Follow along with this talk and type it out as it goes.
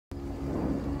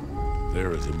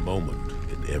There is a moment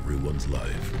in everyone's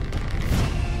life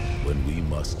when we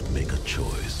must make a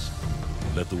choice.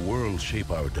 Let the world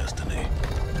shape our destiny,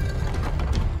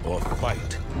 or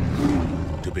fight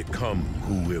to become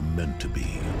who we're meant to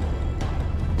be.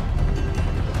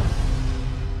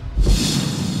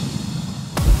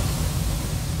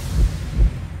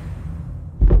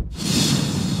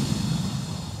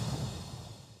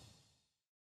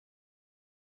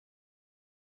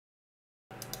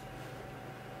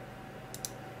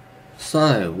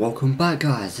 So, welcome back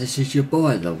guys, this is your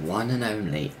boy, the one and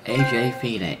only AJ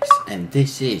Phoenix, and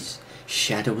this is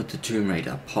Shadow of the Tomb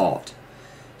Raider Part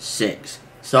 6.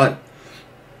 So,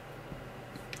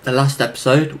 the last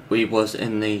episode, we was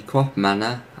in the Crop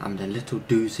Manor, having a little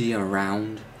doozy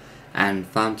around, and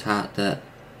found out that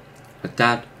my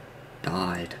dad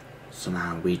died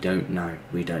somehow. We don't know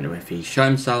if he shot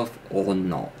himself or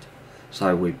not.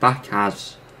 So, we're back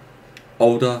as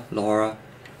older Laura.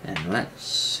 And let's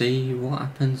see what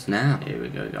happens now. Here we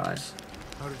go, guys.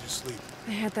 How did you sleep?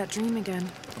 I had that dream again.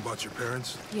 About your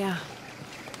parents? Yeah.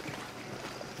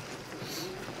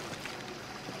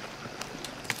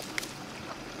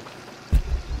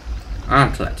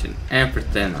 I'm collecting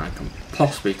everything I can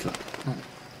possibly collect. Oh.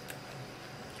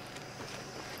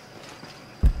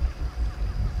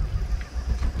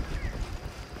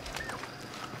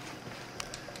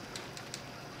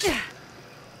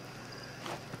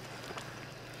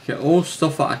 Get all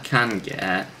stuff that I can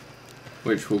get,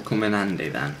 which will come in handy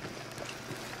then.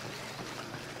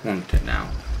 Want it now.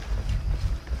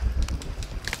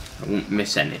 I won't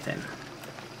miss anything.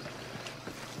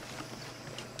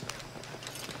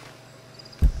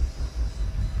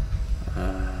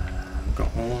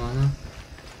 Got all on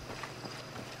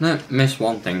there. No, missed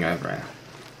one thing over here.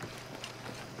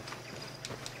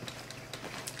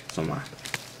 Somewhere.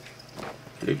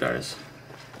 Blueberries.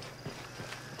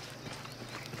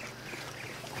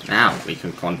 Now we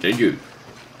can continue.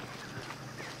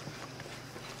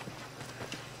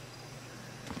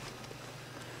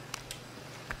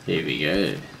 Here we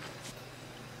go.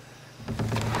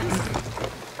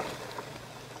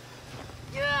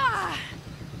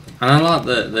 And I like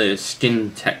the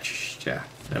skin texture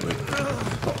that we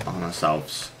put on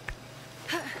ourselves.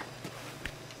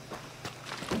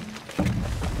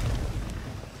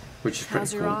 Which is pretty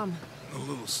How's your cool. arm? A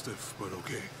little stiff, but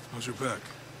okay. How's your back?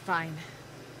 Fine.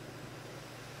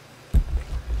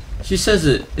 She says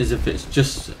it as if it's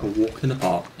just a walk in the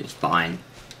park, it's fine.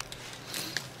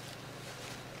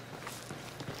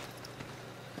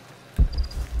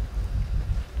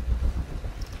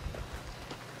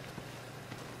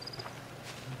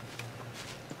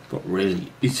 But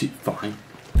really, is it fine?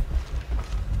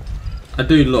 I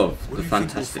do love the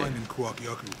fantastic. What do you think we'll find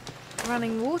in Kuakiaku?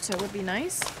 Running water would be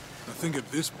nice. I think at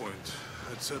this point,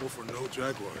 I'd settle for no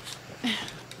jaguars.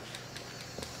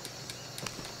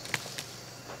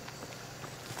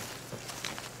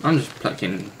 I'm just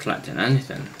collecting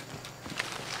anything.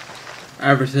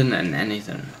 Everything and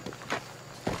anything.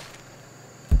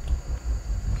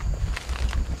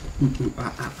 Ooh,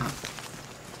 ah.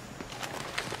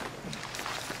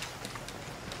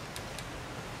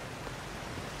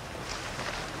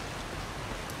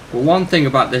 Well, one thing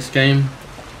about this game,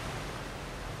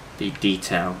 the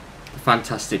detail, the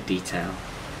fantastic detail,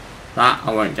 that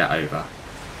I won't get over.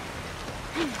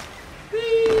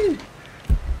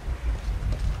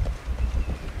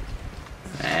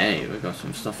 Hey, we got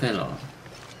some stuff here, Lord.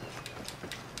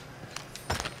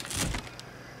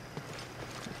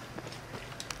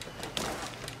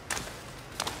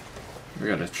 We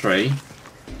got a tree.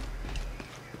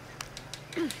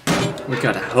 We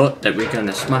got a hut that we're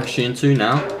gonna smash into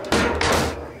now.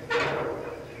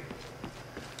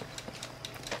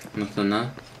 Nothing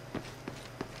there.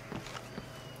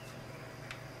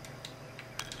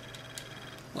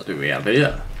 What do we have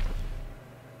here?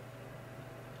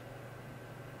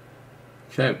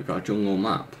 Okay, we got a jungle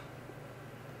map.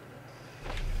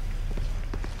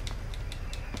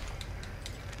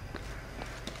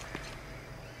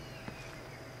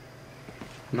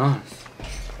 Nice.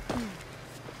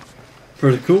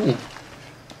 Pretty cool.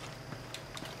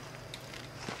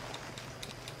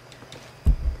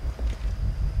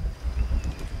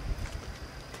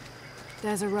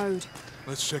 There's a road.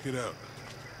 Let's check it out.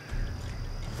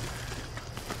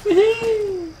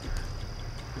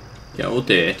 Get all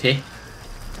dirty.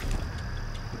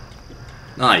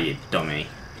 Ah, you dummy.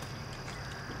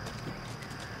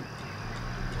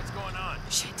 What's going on?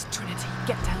 Shit, Trinity,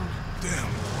 get down. Damn.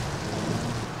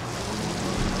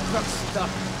 Truck's stuck.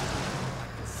 I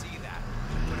can see that.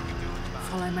 What are we doing about it?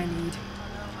 Follow my lead. How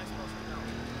the hell am I supposed to know?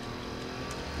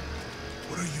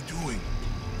 What are you doing?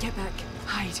 Get back.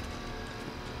 Hide.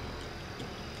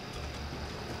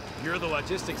 You're the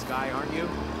logistics guy, aren't you?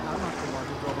 I'm not the one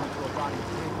who drove onto a rocky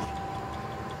bridge.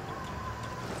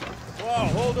 Whoa,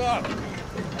 hold up! I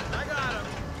got him!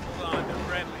 Hold on, they're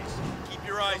friendlies. Keep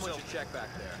your eyes open. Check back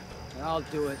there. I'll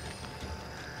do it.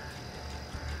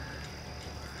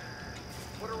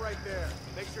 Put her right there.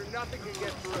 Make sure nothing can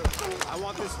get through. I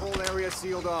want this whole area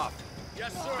sealed off.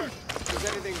 Yes, sir! If there's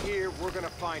anything here, we're gonna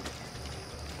find it.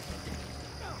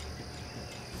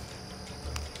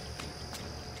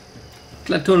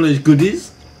 Collect all those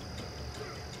goodies.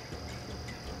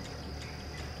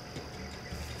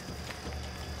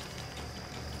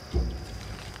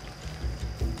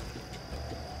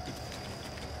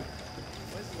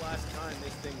 When's the last time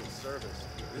this thing was serviced?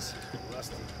 This is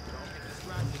rusty. Don't get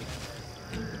distracted.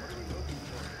 What are we looking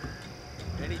for?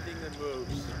 Anything that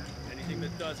moves. Anything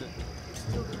that doesn't. We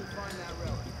still didn't find that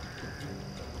relic.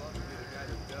 I'd love to be the guy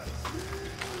that does.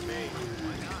 Me.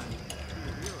 Why not? Be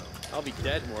a hero. I'll be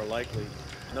dead more likely.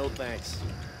 No thanks.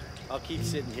 I'll keep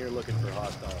sitting here looking for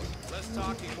hostiles. Less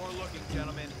talking, more looking,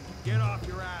 gentlemen. Get off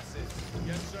your asses.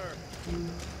 Yes, sir.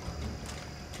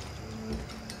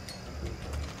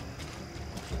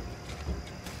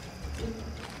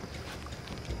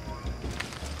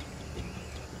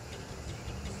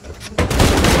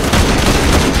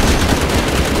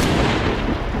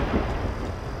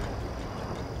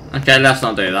 Okay, let's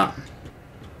not do that.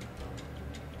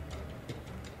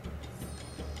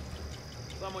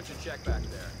 Someone should check back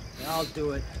there. I'll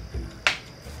do it.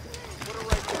 Put her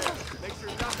right there. Make sure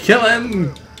nothing Kill can get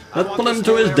him! through. I Let's want pull this him to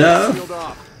whole his area death. sealed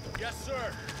off. Yes,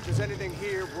 sir. If there's anything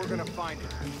here, we're gonna find it.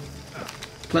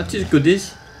 Collect his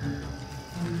goodies. When's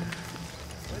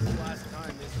the last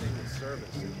time this thing was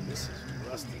serviced? This is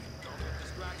rusty. Don't get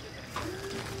distracted.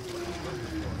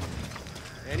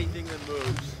 Anything that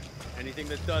moves. Anything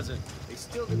that doesn't. They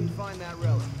still didn't find that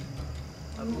relic.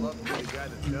 I'd love to be the guy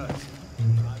that does.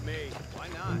 Not me. Why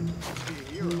not? Be a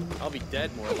hero. I'll be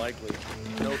dead more likely.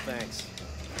 No thanks.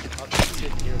 I'll keep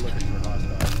sitting here looking for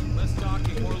hostiles. Less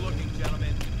talking, more looking,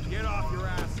 gentlemen. Get off your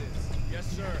asses. Yes,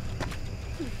 sir.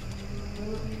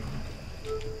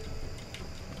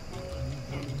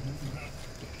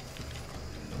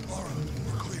 All right,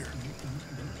 we're clear.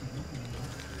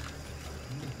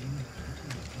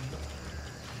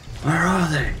 Where are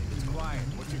they? It's quiet.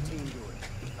 What's your team doing?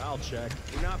 I'll check.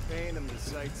 We're not paying them to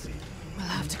sightsee. We'll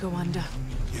have to go under.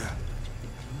 Yeah.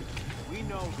 We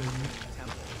know there's a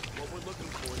temple. What we're looking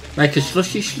for, then Make a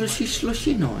slushy, slushy,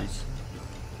 slushy noise.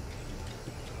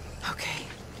 Okay.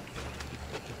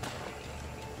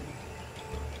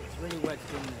 It's really wet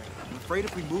in there. I'm afraid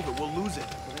if we move it, we'll lose it.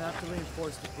 We're gonna have to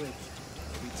reinforce the bridge.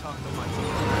 We talked to my team.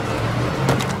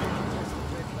 Test the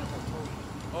bridge like I told you.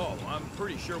 Oh, I'm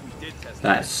pretty sure we did test it.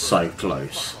 That's so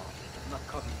close. Fuck off. I'm not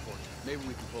covering for it. Maybe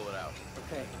we can pull it out.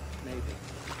 Okay, maybe.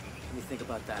 Let me think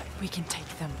about that. We can take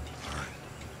them.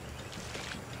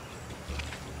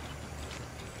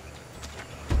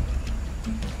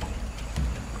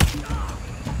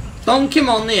 Donk him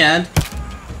on the head.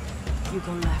 You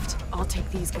go left. I'll take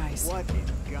these guys. What in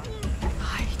God?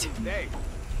 Hide. Dave,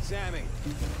 Sammy.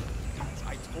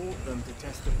 I told them to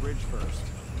test the bridge first.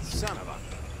 Son of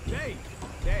a... Dave!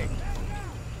 Dave!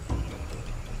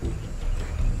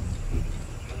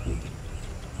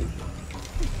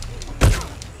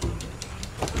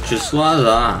 Just like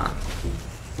that.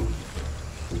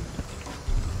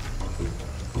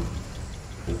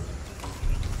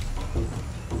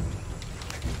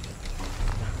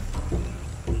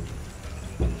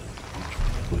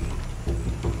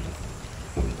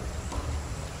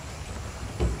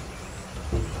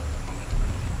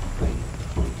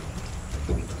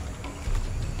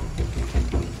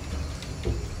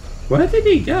 Where did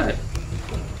he go?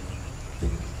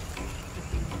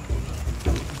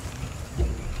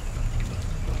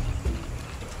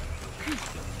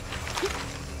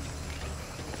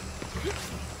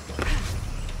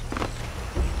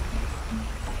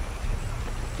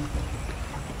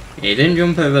 He didn't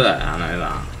jump over there, I know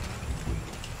that.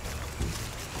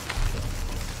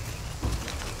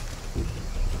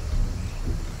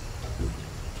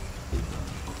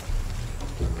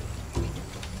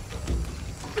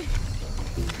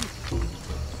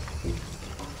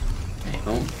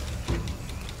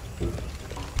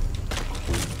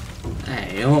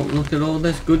 Hey, oh, look at all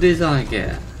this goodies I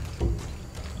get.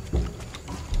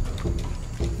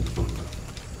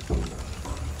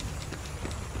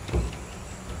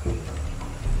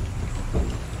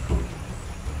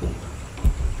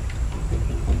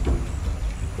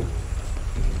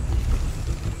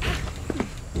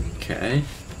 Okay.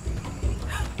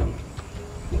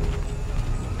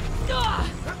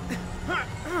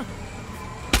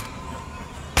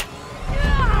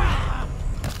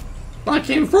 Like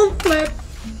in front flip.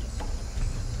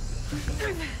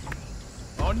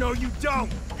 Oh, no, you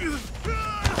don't!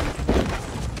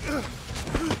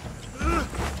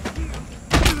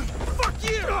 Fuck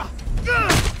you!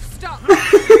 Stop!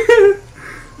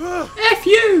 F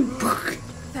you!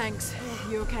 Thanks.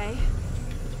 You okay?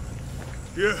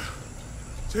 Yeah.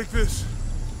 Take this.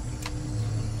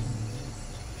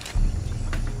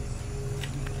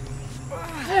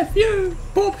 F you!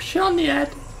 Bob shit on the head.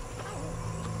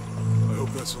 I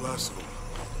hope that's the last of them.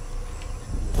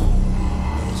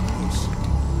 That was close.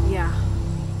 Yeah.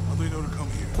 How'd they know to come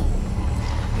here? I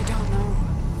don't know.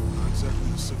 Not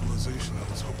exactly the civilization I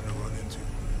was hoping to run into.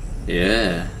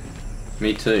 Yeah.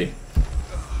 Me too.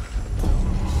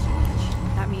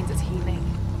 That means it's healing.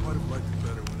 I might have liked it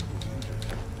better when it was injured.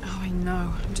 Oh, I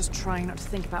know. I'm just trying not to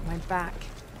think about my back.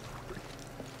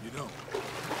 You know,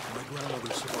 my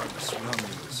grandmother survived the tsunami in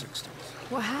the 60s.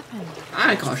 What happened?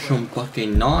 I got some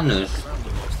fucking nanas.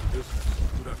 Family lost their business.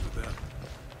 Good after that.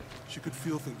 She could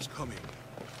feel things coming.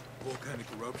 Volcanic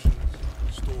eruptions,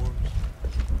 storms.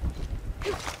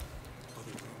 Other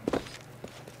rooms.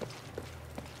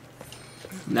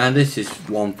 Now this is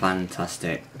one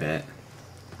fantastic bit.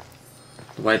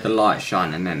 The way the light's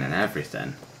shining in and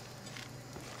everything.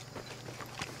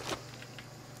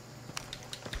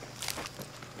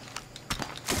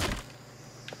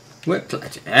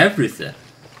 Whiplash, everything.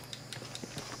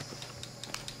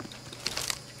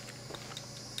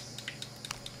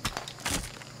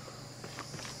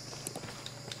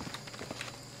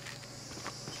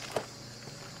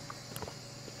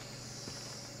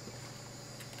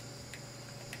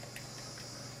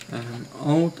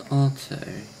 Old auto.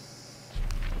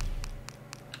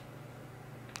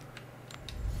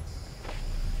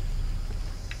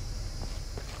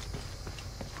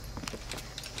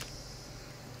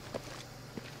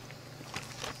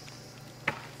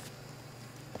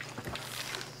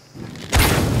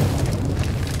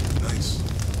 Nice.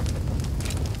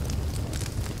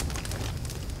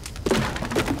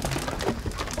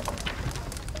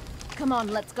 Come on,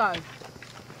 let's go.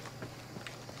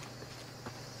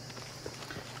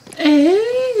 Any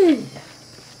idea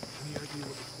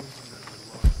what the points in that were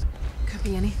lost? Could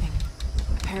be anything.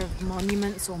 A pair of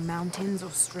monuments or mountains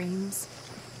or streams.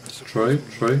 True,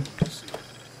 true.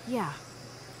 Yeah.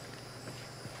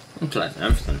 I'm collecting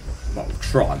everything. Well, I'll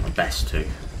try my best to.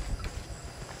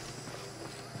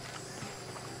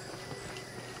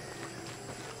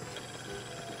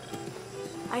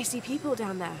 I see people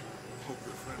down there. Hope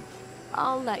they're friendly.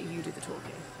 I'll let you do the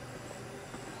talking.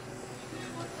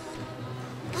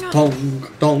 Dong,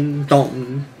 dong,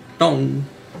 dong, dong.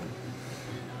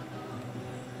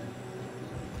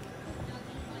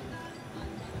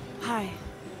 Hi.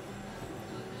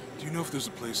 Do you know if there's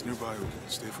a place nearby we can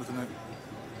stay for the night?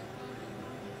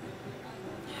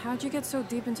 How'd you get so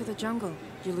deep into the jungle?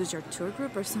 You lose your tour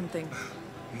group or something?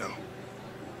 No.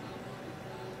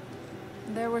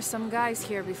 There were some guys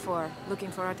here before,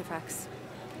 looking for artifacts.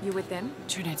 You with them?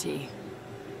 Trinity.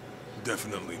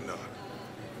 Definitely not.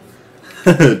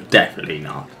 Definitely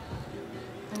not.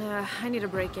 I need a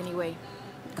break anyway.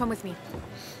 Come with me.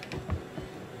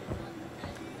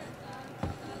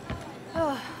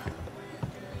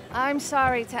 I'm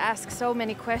sorry to ask so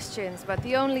many questions, but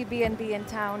the only B&B in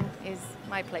town is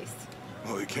my place.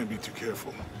 Well, you can't be too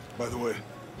careful. By the way,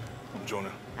 I'm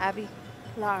Jonah. Abby.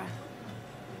 Lara.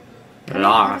 Have a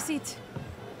Lara. seat.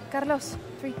 Carlos,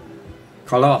 3.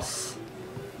 Carlos.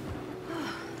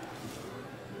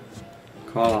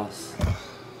 Carlos.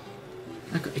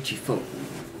 I got itchy foot.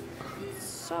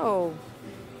 So,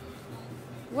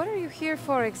 what are you here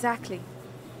for exactly?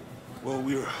 Well,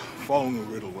 we were following a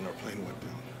riddle when our plane went down.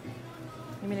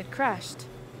 You mean it crashed?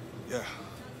 Yeah.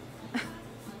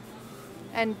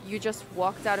 And you just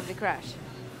walked out of the crash?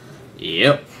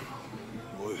 Yep.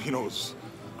 Well, you know, it was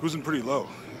cruising pretty low.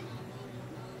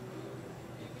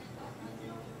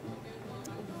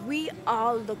 We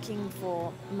are looking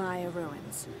for Maya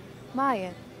ruins.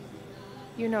 Maya.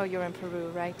 You know you're in Peru,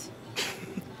 right?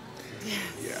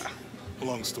 Yeah.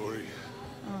 Long story.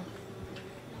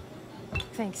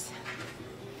 Thanks.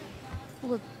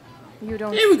 Well, you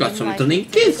don't Yeah, we got seem some like to a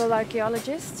need, kids. typical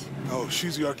archaeologist. Oh,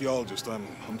 she's the archaeologist.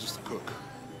 I'm just a cook.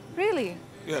 Really?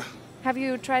 Yeah. Have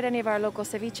you tried any of our local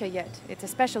ceviche yet? It's a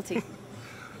specialty.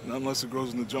 Not unless it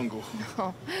grows in the jungle.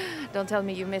 Oh, don't tell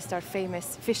me you missed our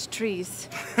famous fish trees.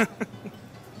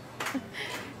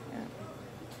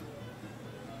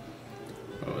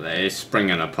 Oh, they're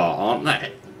springing apart, aren't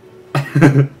they?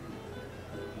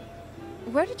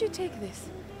 Where did you take this?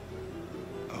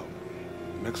 Oh,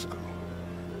 Mexico.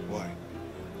 Why?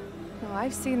 Oh,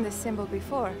 I've seen this symbol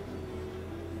before.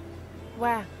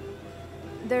 Where?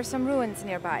 There's some ruins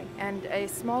nearby, and a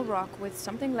small rock with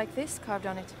something like this carved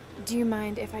on it. Do you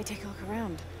mind if I take a look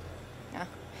around?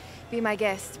 Be my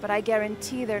guest, but I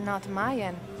guarantee they're not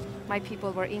Mayan. My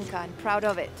people were Inca and proud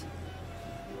of it.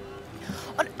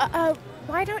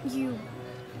 Why don't you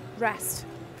rest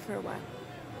for a while?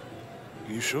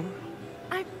 You sure?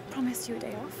 I promised you a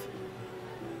day off.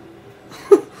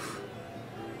 Well,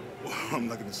 I'm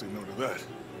not gonna say no to that.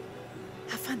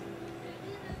 Have fun.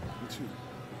 You too.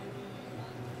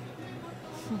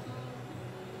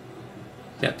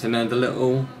 Get to know the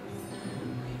little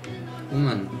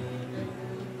woman.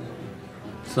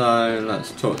 So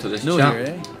let's talk to this New chap. here,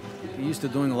 eh? You're used to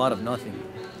doing a lot of nothing.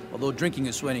 Although drinking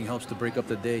and sweating helps to break up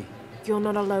the day. You're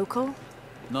not a local?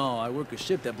 No, I work a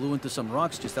ship that blew into some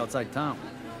rocks just outside town.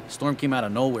 Storm came out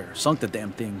of nowhere, sunk the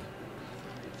damn thing.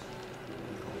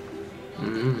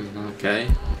 Okay.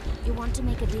 You want to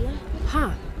make a deal?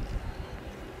 Huh.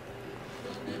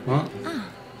 What? Ah,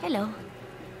 hello.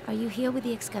 Are you here with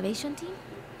the excavation team?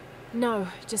 No,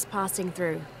 just passing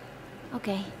through.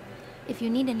 Okay. If you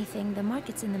need anything, the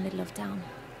market's in the middle of town.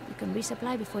 You can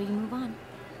resupply before you move on.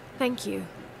 Thank you.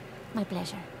 My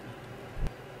pleasure.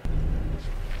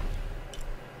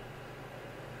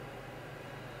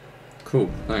 Cool,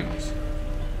 thanks.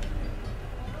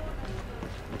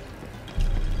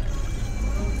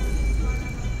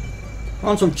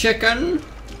 Want some chicken?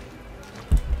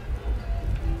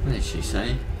 What did she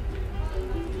say?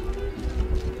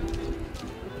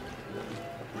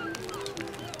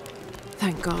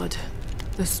 Thank God.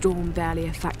 The storm barely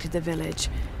affected the village.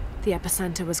 The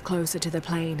epicenter was closer to the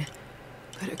plain.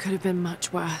 But it could have been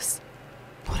much worse.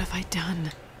 What have I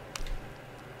done?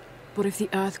 What if the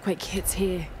earthquake hits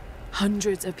here?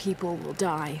 Hundreds of people will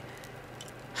die.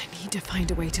 I need to find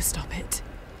a way to stop it.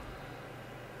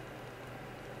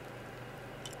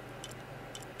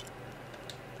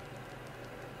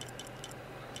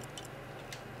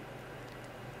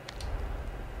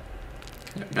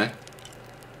 Okay.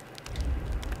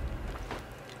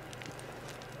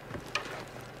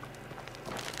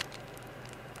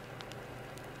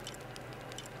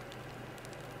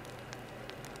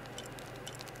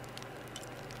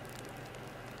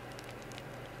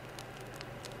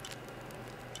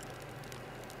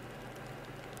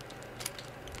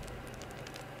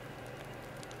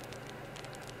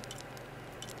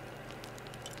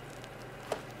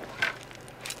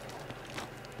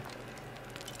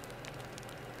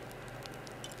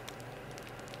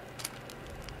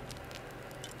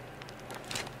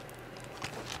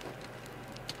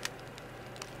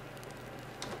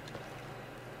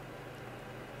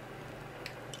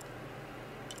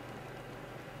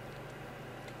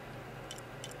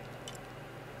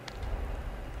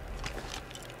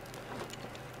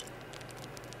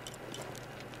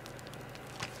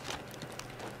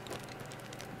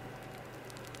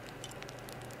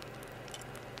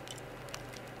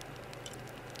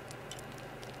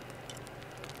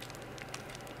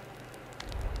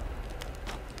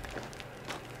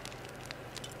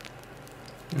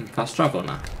 Fast travel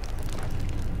now.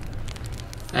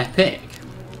 Epic.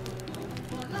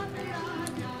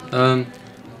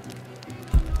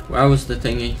 Where was the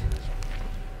thingy?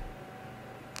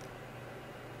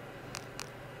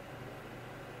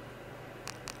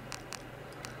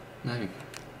 No.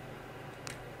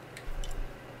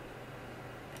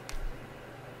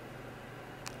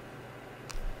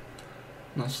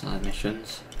 Not side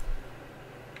missions.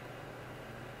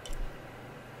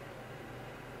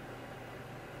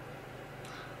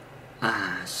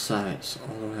 Ah, so it's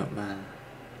all the way up there.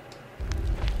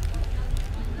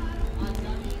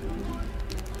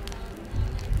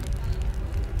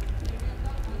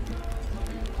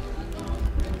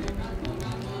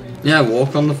 Yeah,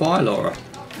 walk on the fire, Laura.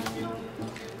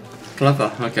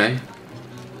 Clever, okay.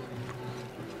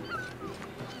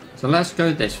 So let's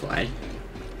go this way.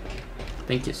 I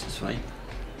think it's this way.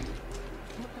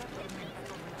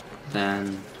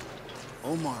 Then...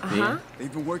 Omar,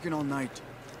 they've been working all night.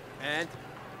 And?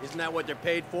 Isn't that what they're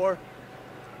paid for?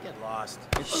 Get lost.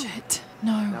 Shit,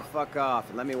 no. Now fuck off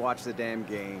and let me watch the damn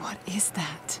game. What is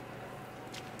that?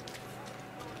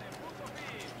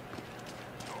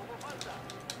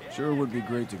 Sure would be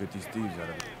great to get these thieves out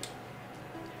of it.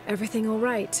 Everything all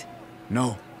right?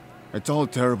 No. It's all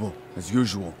terrible, as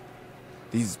usual.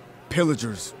 These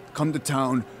pillagers come to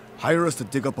town, hire us to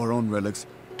dig up our own relics,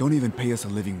 don't even pay us a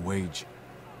living wage.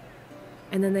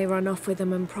 And then they run off with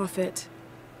them and profit.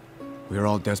 We are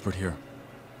all desperate here.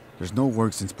 There's no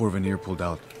work since Porvenir pulled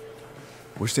out.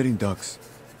 We're sitting ducks.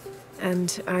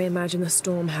 And I imagine the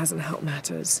storm hasn't helped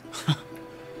matters.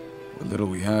 What little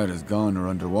we had is gone or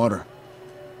underwater.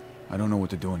 I don't know what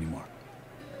to do anymore.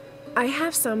 I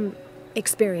have some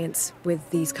experience with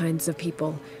these kinds of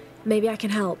people. Maybe I can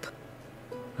help.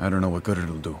 I don't know what good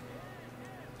it'll do.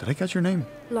 Did I catch your name?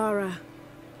 Lara.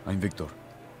 I'm Victor.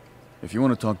 If you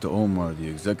want to talk to Omar, the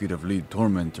executive lead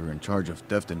tormentor in charge of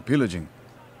theft and pillaging,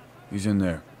 he's in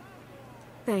there.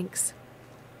 Thanks.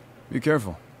 Be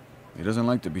careful. He doesn't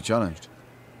like to be challenged.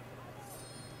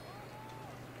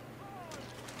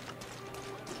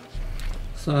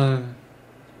 So...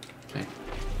 okay.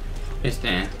 It's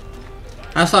there.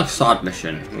 That's like a side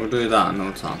mission. We'll do that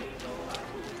another time.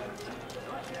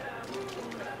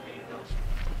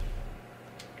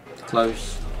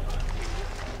 Close.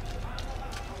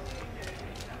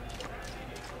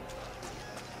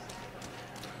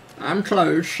 I'm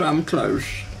close.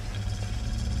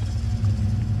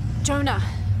 Jonah,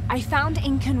 I found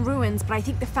Incan ruins, but I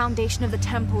think the foundation of the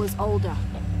temple is older.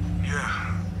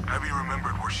 Yeah, Abby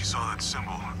remembered where she saw that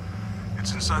symbol.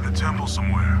 It's inside the temple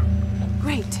somewhere.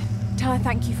 Great. Tell her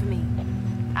thank you for me.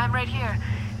 I'm right here.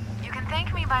 You can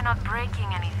thank me by not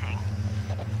breaking anything.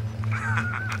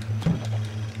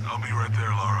 I'll be right there,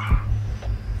 Lara.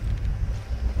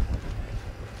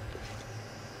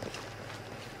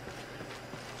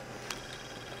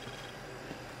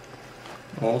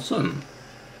 Awesome.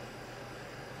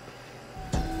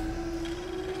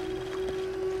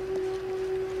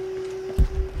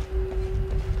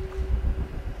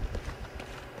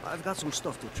 I've got some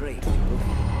stuff to trade.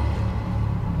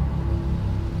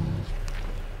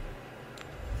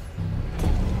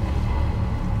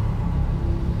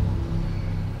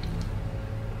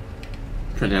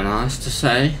 Pretty nice to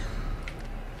say.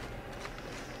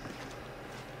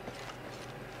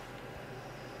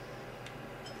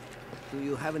 Do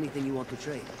you have anything you want to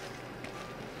trade?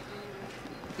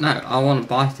 No, I want to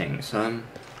buy things. Here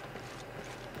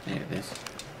it is.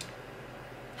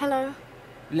 Hello.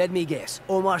 Let me guess.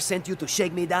 Omar sent you to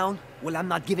shake me down? Well, I'm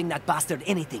not giving that bastard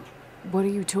anything. What are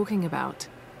you talking about?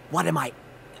 What am I?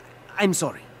 I'm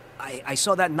sorry. I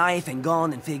saw that knife and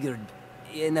gun and figured...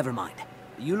 never mind.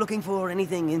 You looking for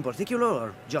anything in particular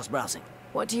or just browsing?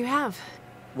 What do you have?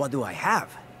 What do I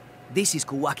have? This is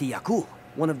Kuwaki Yaku,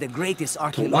 one of the greatest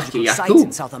archaeological sites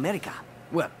in South America.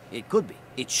 Well, it could be.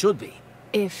 It should be.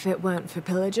 If it weren't for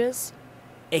pillagers?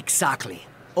 Exactly.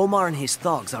 Omar and his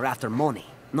thugs are after money,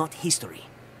 not history.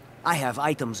 I have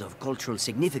items of cultural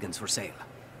significance for sale.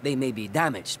 They may be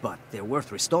damaged, but they're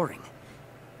worth restoring.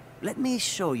 Let me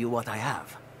show you what I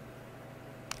have.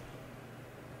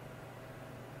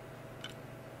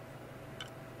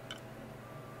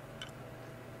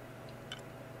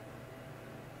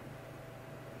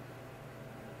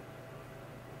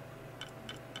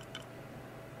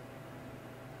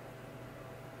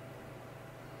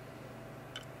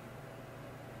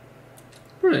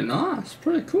 Pretty nice,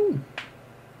 pretty cool.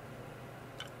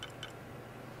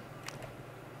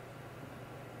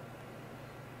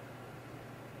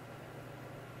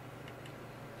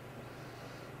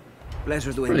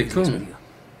 Pleasure doing pretty business cool. with you.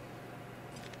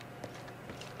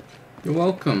 You're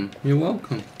welcome. You're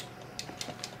welcome.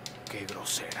 Qué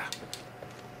grosera.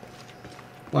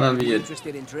 Whatever you...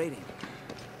 Interested in trading?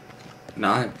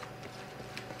 No.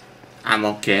 I'm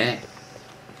okay.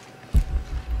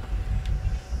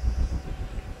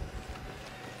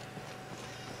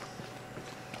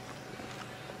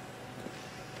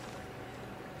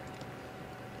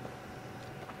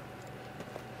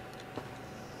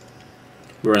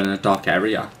 We're in a dark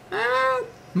area. Ah,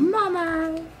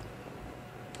 mama!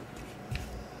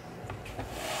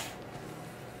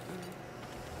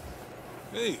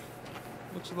 Hey,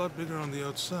 looks a lot bigger on the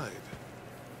outside.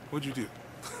 What'd you do?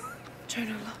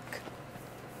 Jonah, look.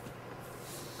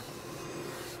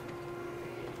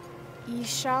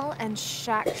 Ishal and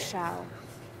Shakshal.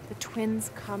 The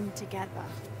twins come together.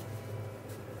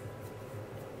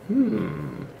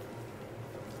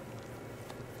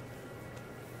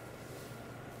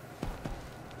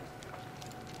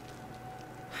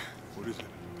 What is it?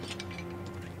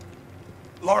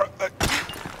 Lara,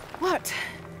 What?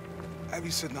 Abby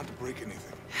said not to break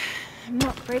anything. I'm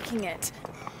not breaking it.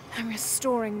 I'm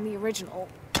restoring the original.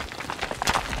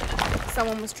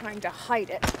 Someone was trying to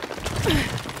hide it.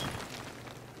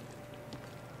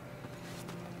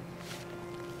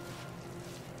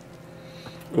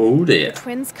 Oh dear. The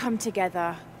twins come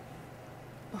together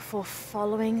before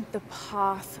following the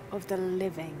path of the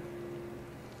living.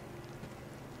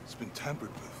 It's been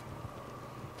tampered with.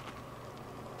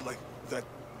 Like that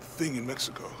thing in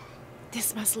Mexico.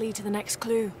 This must lead to the next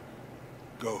clue.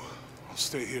 Go. I'll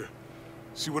stay here.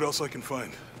 See what else I can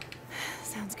find.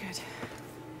 Sounds good.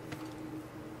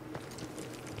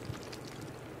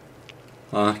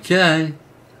 Okay.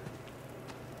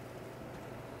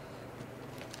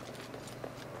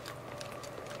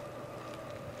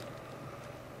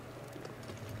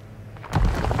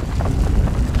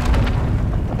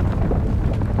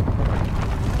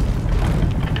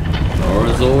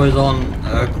 always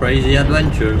on crazy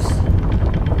adventures.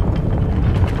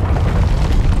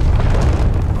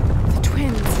 The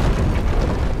twins.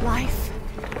 Life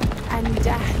and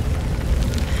death.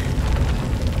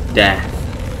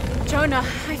 Death. Jonah,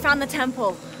 I found the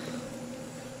temple.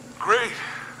 Great.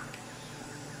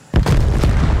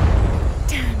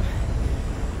 Damn.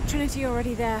 Trinity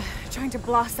already there, trying to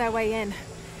blast their way in.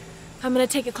 I'm gonna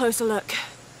take a closer look.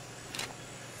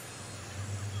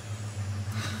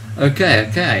 Okay.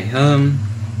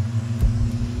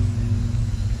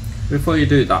 Before you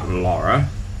do that, Laura.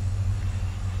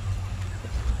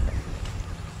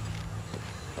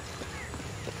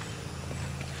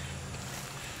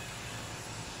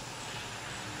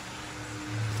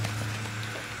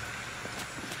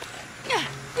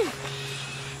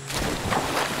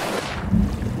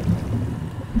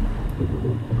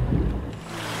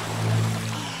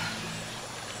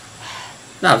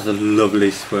 That was a lovely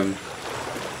swim.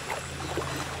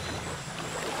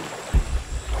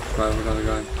 Right, we gotta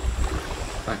go.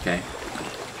 Okay.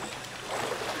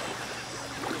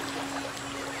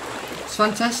 It's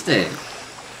fantastic.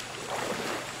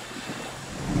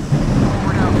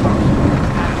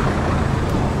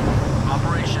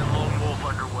 Operation Lone Wolf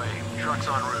underway. Trucks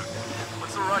en route.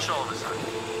 What's the rush all of a sudden?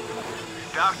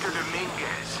 Dr.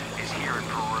 Dominguez is here in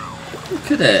Peru.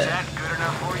 Look at it. Is that good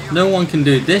enough for you? No one can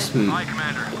do this Hi,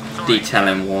 Commander. Sorry. detail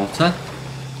in water.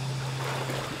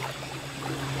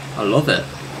 I love it.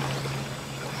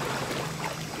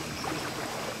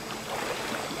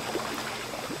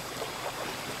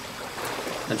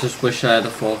 I just wish I had a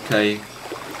 4K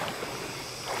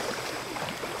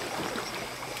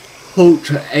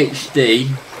Ultra HD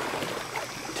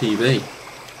TV.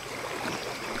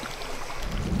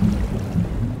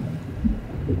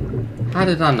 How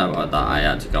did I know that I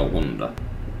had to go under?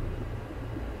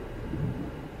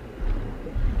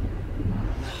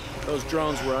 Those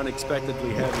drones were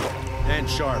unexpectedly heavy and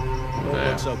sharp. Boat Yeah.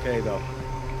 looks okay though.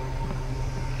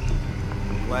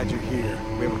 Glad you're here.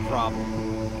 We have a problem.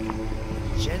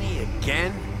 Jenny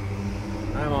again?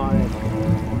 I'm on it.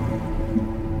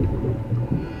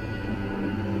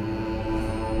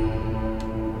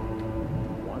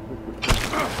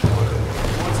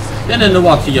 Get in the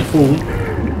water, you fool!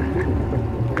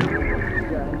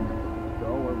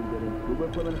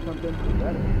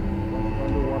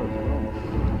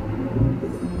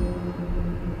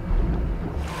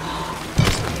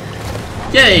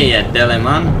 Get in here, Dylan,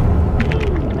 man!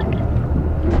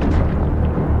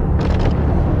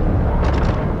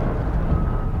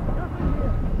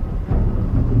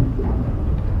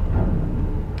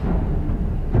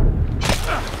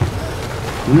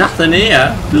 Nothing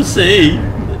here to see,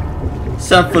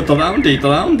 except for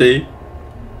Drowndy.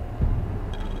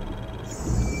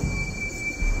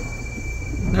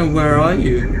 Now where are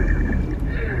you?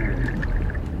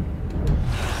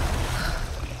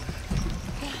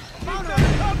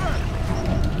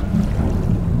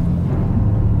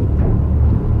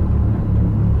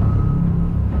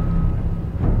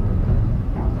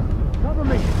 Cover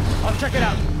me. I'll check it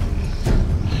out.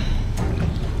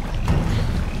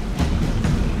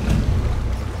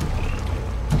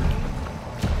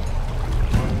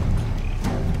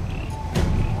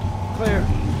 Clear.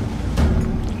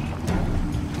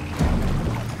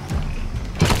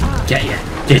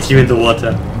 Get you in the water.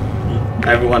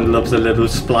 Everyone loves a little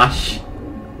splash.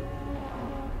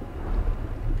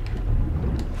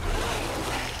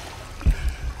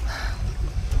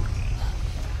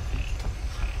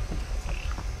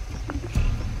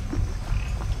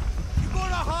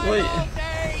 Wait.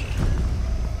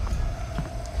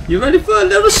 You ready for a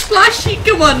little splashy?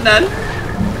 Come on then.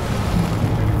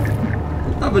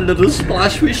 Have a little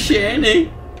splash with Shani.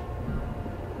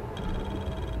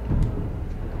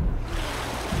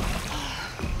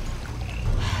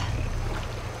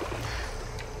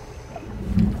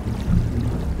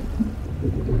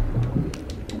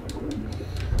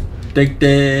 Dig,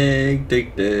 dig,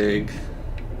 dig, dig.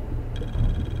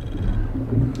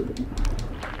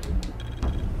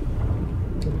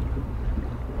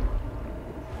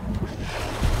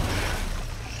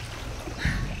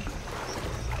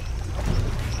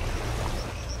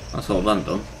 That's all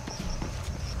done.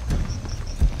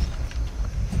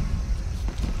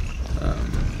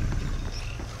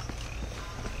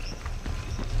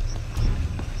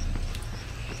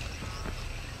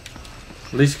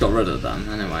 At least got rid of them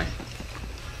anyway.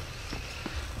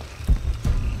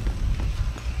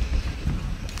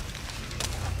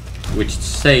 Which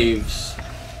saves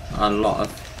a lot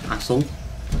of hassle.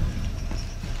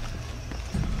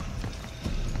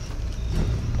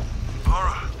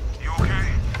 Laura, you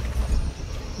okay?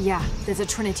 Yeah, there's a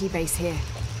Trinity base here.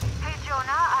 Hey,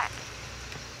 Jonah,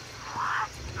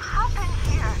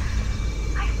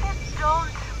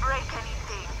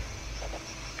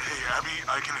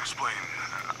 can explain.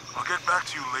 I'll get back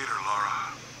to you later,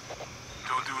 Lara.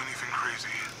 Don't do anything crazy.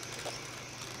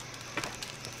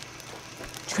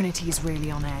 Trinity's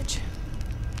really on edge.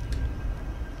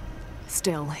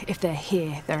 Still, if they're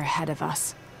here, they're ahead of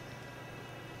us.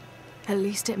 At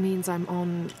least it means I'm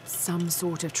on some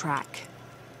sort of track.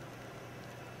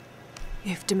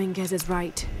 If Dominguez is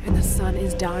right, and the sun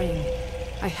is dying,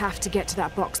 I have to get to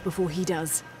that box before he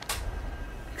does.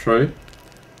 True.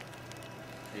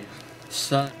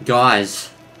 So, guys,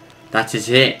 that is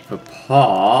it for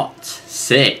part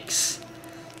 6.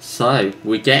 So,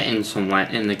 we're getting somewhere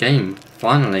in the game,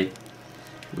 finally.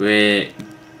 We're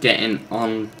getting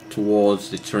on towards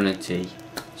the Trinity.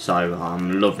 So,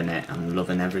 I'm loving it. I'm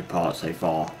loving every part so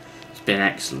far. It's been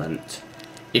excellent.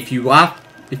 If you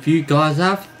guys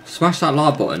have, smash that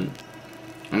like button.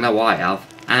 I know I have.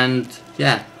 And,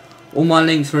 yeah. All my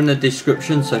links are in the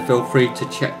description, so feel free to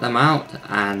check them out,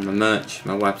 and my merch,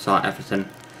 my website, everything.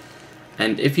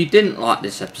 And if you didn't like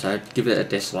this episode, give it a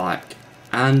dislike.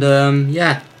 And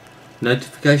yeah,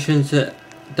 notifications,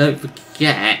 don't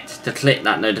forget to click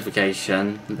that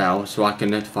notification bell so I can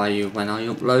notify you when I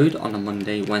upload on a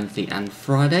Monday, Wednesday and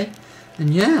Friday.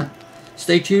 And yeah,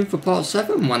 stay tuned for part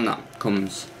 7 when that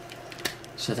comes.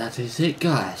 So that is it,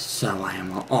 guys. So I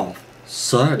am off.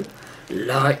 So,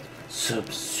 like,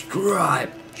 subscribe,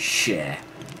 share,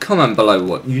 comment below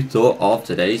what you thought of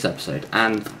today's episode,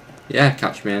 and yeah,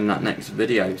 catch me in that next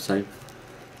video. So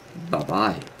bye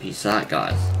bye, peace out,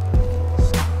 guys.